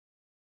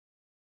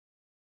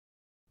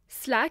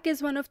Slack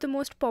is one of the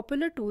most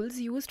popular tools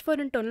used for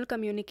internal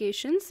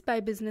communications by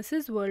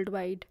businesses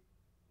worldwide.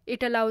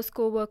 It allows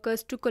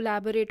co-workers to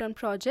collaborate on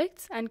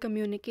projects and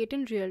communicate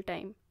in real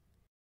time.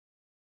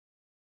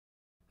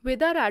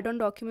 With our add-on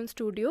Document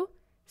Studio,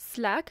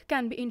 Slack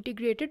can be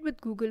integrated with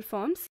Google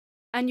Forms,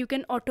 and you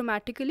can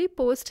automatically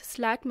post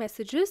Slack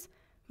messages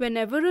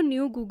whenever a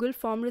new Google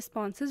Form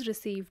response is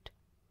received.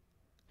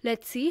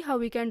 Let's see how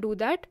we can do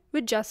that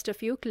with just a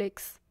few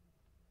clicks.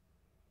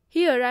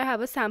 Here I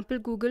have a sample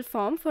Google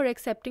form for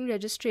accepting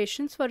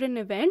registrations for an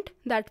event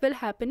that will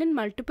happen in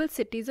multiple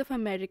cities of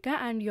America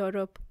and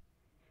Europe.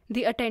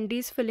 The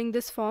attendees filling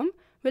this form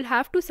will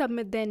have to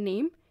submit their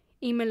name,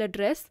 email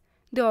address,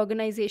 the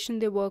organization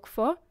they work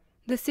for,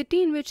 the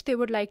city in which they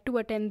would like to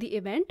attend the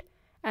event,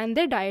 and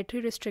their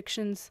dietary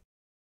restrictions.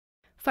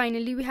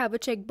 Finally, we have a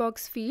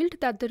checkbox field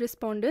that the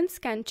respondents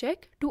can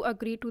check to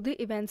agree to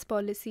the event's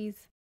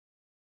policies.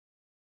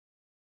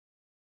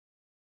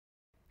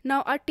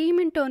 Now, our team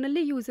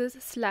internally uses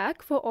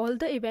Slack for all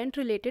the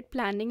event-related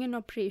planning and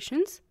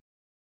operations.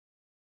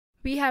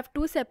 We have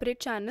two separate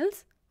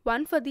channels,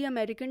 one for the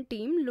American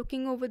team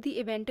looking over the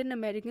event in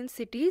American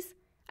cities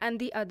and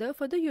the other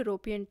for the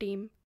European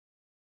team.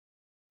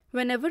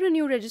 Whenever a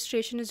new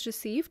registration is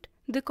received,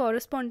 the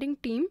corresponding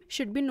team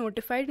should be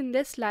notified in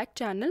their Slack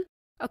channel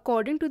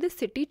according to the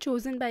city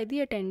chosen by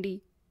the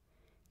attendee.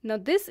 Now,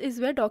 this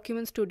is where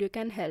Document Studio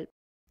can help.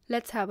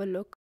 Let's have a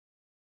look.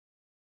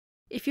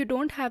 If you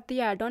don't have the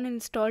add-on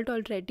installed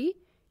already,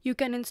 you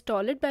can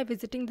install it by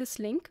visiting this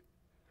link.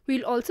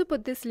 We'll also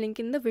put this link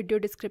in the video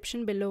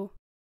description below.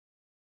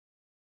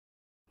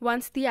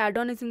 Once the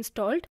add-on is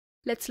installed,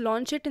 let's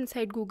launch it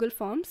inside Google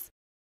Forms.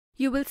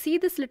 You will see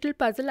this little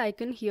puzzle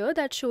icon here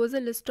that shows a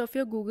list of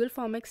your Google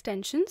Form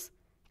extensions.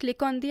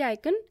 Click on the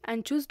icon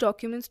and choose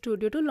Document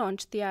Studio to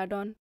launch the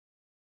add-on.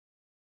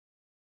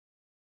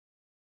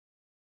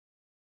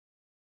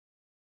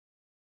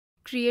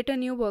 Create a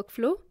new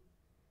workflow.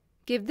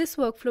 Give this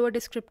workflow a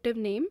descriptive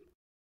name.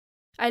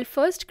 I'll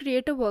first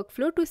create a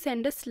workflow to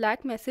send a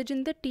Slack message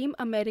in the Team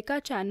America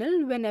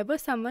channel whenever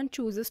someone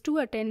chooses to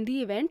attend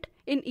the event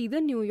in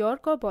either New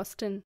York or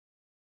Boston.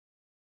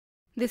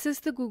 This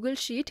is the Google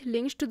Sheet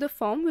linked to the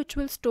form which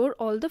will store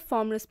all the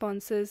form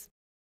responses.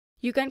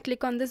 You can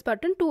click on this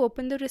button to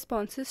open the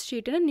responses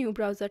sheet in a new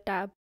browser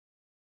tab.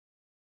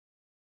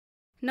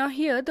 Now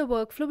here the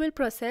workflow will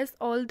process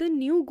all the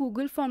new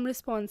Google Form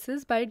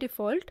responses by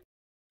default.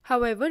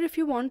 However, if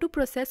you want to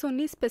process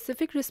only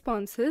specific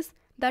responses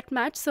that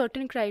match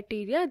certain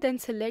criteria, then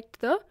select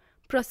the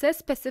Process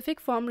Specific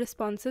Form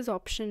Responses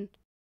option.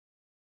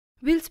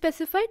 We'll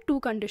specify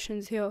two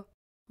conditions here.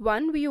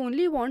 One, we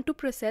only want to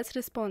process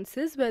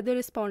responses where the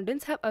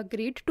respondents have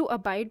agreed to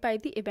abide by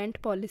the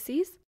event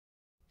policies.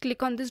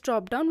 Click on this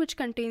drop-down which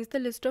contains the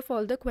list of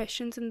all the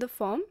questions in the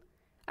form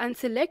and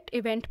select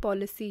Event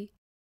Policy.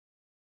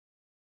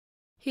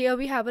 Here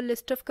we have a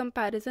list of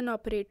comparison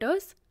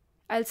operators.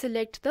 I'll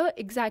select the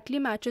Exactly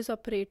Matches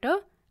operator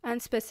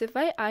and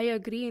specify I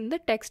agree in the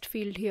text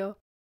field here.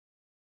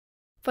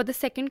 For the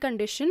second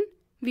condition,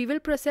 we will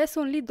process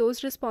only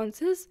those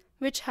responses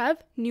which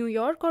have New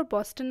York or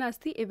Boston as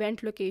the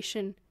event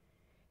location.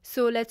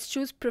 So let's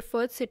choose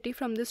Preferred City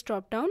from this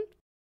drop-down.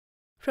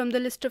 From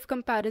the list of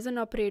comparison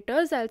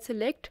operators, I'll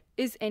select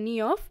Is Any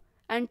Of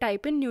and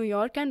type in New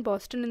York and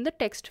Boston in the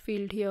text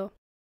field here.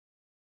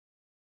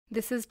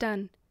 This is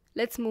done.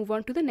 Let's move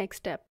on to the next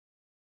step.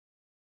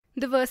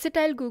 The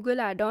versatile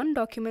Google add-on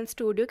Document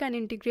Studio can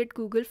integrate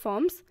Google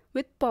Forms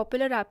with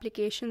popular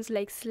applications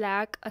like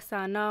Slack,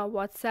 Asana,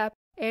 WhatsApp,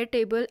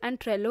 Airtable, and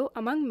Trello,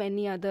 among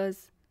many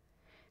others.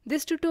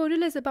 This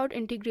tutorial is about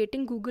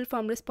integrating Google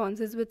Form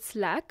responses with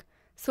Slack,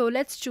 so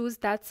let's choose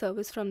that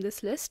service from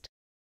this list.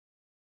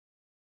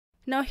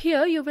 Now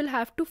here you will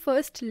have to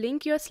first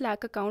link your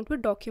Slack account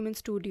with Document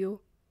Studio.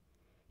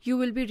 You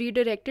will be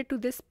redirected to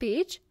this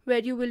page where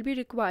you will be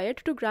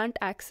required to grant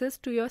access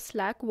to your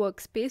Slack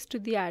workspace to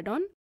the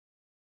add-on.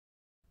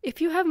 If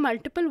you have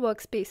multiple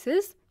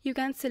workspaces, you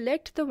can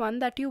select the one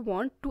that you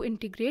want to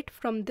integrate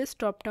from this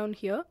drop-down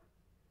here.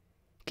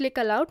 Click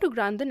Allow to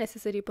grant the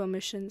necessary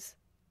permissions.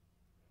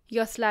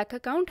 Your Slack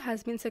account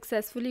has been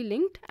successfully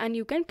linked and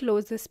you can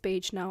close this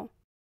page now.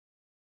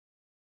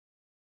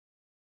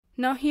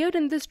 Now here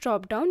in this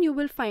drop-down, you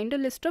will find a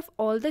list of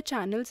all the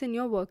channels in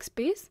your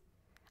workspace.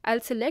 I'll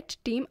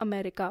select Team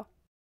America.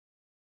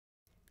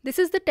 This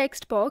is the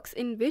text box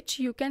in which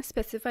you can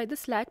specify the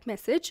Slack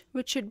message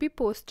which should be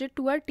posted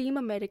to our Team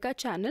America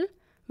channel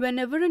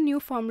whenever a new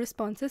form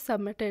response is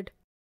submitted.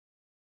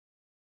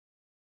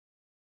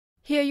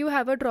 Here you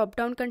have a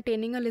drop-down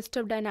containing a list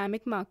of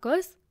dynamic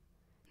markers.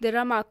 There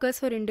are markers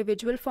for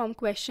individual form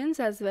questions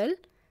as well,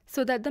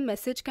 so that the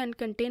message can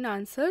contain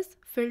answers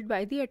filled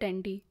by the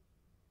attendee.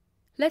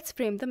 Let's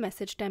frame the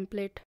message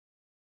template.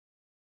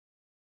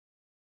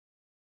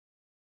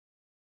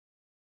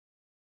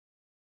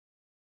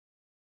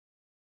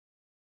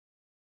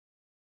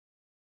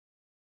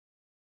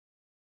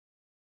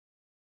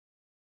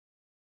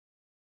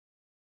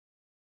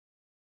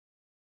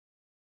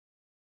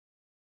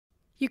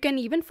 You can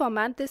even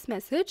format this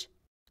message.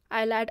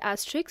 I'll add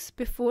asterisks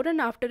before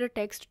and after a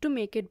text to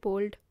make it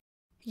bold.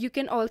 You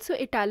can also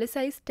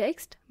italicize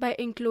text by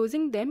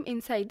enclosing them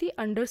inside the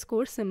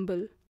underscore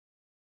symbol.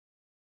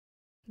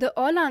 The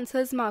All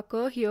Answers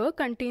marker here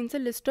contains a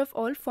list of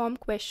all form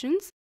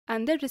questions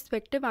and their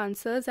respective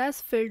answers as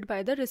filled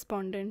by the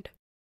respondent.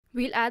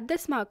 We'll add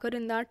this marker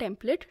in our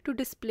template to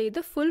display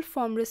the full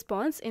form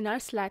response in our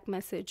Slack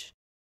message.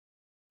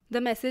 The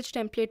message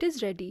template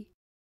is ready.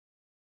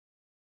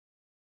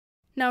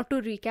 Now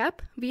to recap,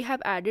 we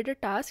have added a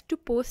task to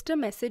post a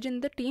message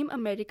in the Team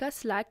America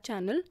Slack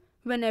channel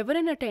whenever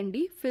an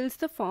attendee fills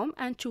the form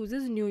and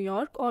chooses New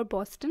York or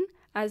Boston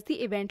as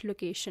the event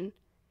location.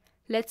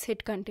 Let's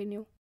hit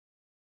continue.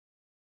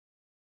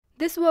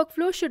 This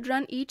workflow should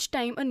run each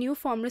time a new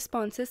form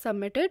response is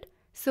submitted,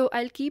 so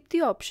I'll keep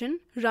the option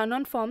Run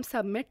on Form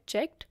Submit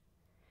checked.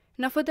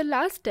 Now for the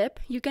last step,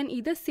 you can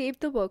either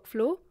save the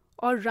workflow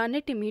or run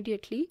it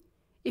immediately.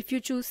 If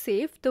you choose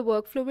Save, the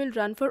workflow will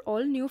run for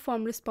all new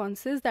form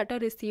responses that are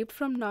received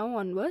from now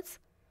onwards.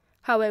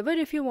 However,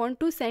 if you want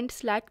to send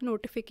Slack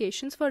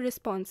notifications for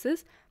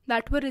responses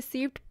that were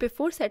received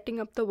before setting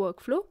up the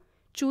workflow,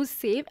 choose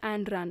Save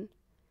and Run.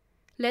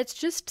 Let's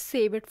just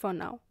save it for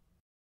now.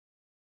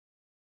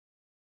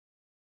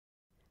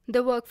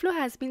 The workflow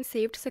has been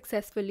saved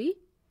successfully.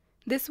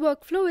 This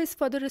workflow is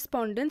for the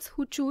respondents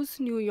who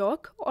choose New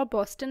York or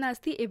Boston as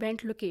the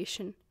event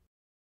location.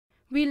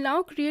 We'll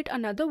now create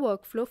another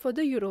workflow for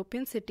the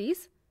European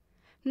cities.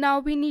 Now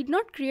we need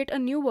not create a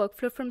new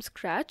workflow from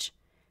scratch.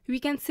 We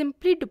can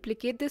simply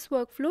duplicate this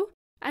workflow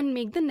and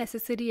make the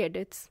necessary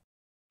edits.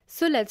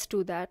 So let's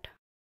do that.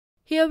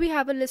 Here we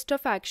have a list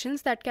of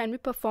actions that can be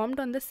performed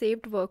on the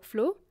saved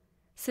workflow.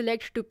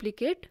 Select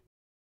Duplicate.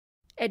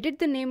 Edit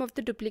the name of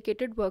the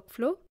duplicated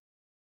workflow.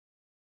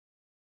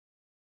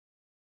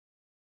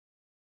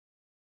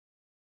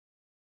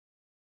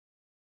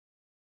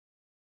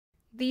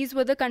 These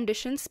were the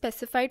conditions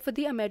specified for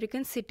the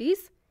American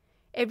cities.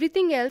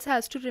 Everything else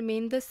has to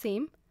remain the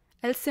same.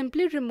 I'll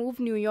simply remove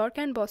New York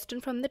and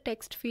Boston from the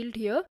text field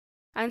here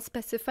and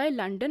specify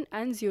London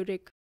and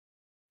Zurich.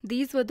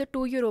 These were the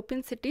two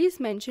European cities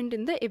mentioned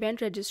in the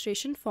event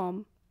registration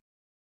form.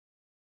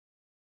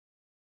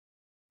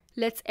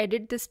 Let's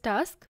edit this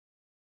task.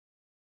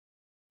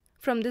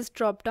 From this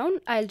drop-down,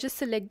 I'll just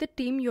select the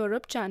Team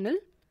Europe channel.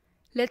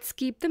 Let's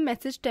keep the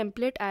message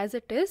template as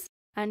it is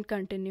and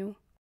continue.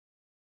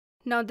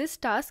 Now this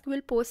task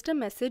will post a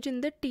message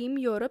in the Team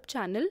Europe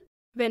channel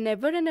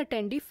whenever an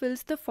attendee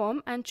fills the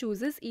form and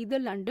chooses either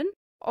London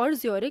or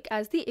Zurich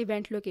as the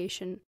event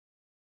location.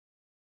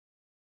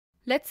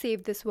 Let's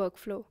save this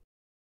workflow.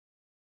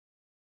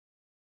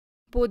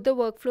 Both the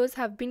workflows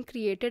have been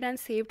created and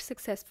saved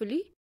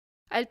successfully.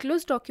 I'll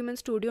close Document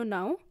Studio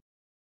now.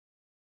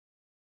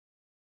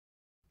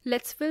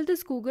 Let's fill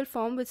this Google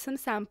form with some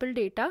sample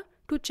data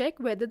to check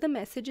whether the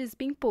message is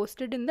being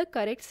posted in the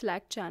correct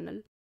Slack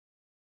channel.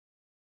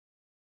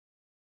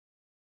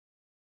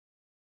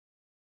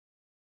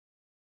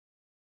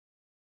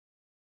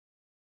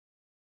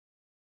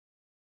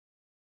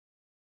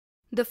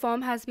 The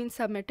form has been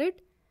submitted.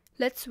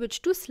 Let's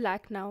switch to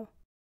Slack now.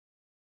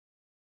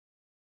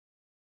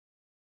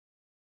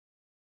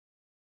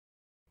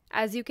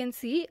 As you can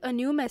see, a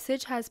new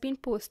message has been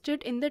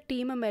posted in the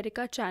Team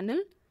America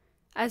channel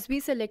as we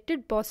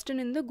selected Boston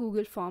in the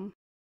Google form.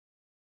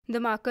 The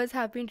markers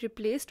have been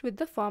replaced with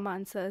the form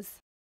answers.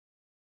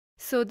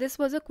 So this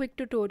was a quick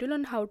tutorial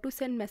on how to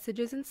send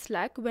messages in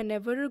Slack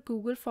whenever a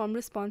Google form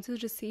response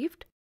is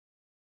received.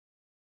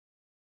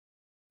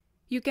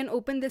 You can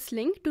open this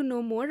link to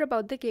know more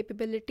about the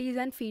capabilities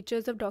and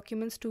features of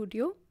Document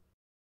Studio.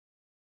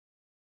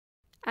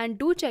 And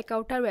do check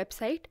out our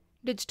website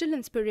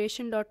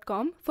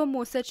digitalinspiration.com for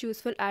more such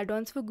useful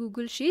add-ons for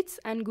Google Sheets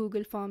and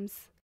Google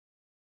Forms.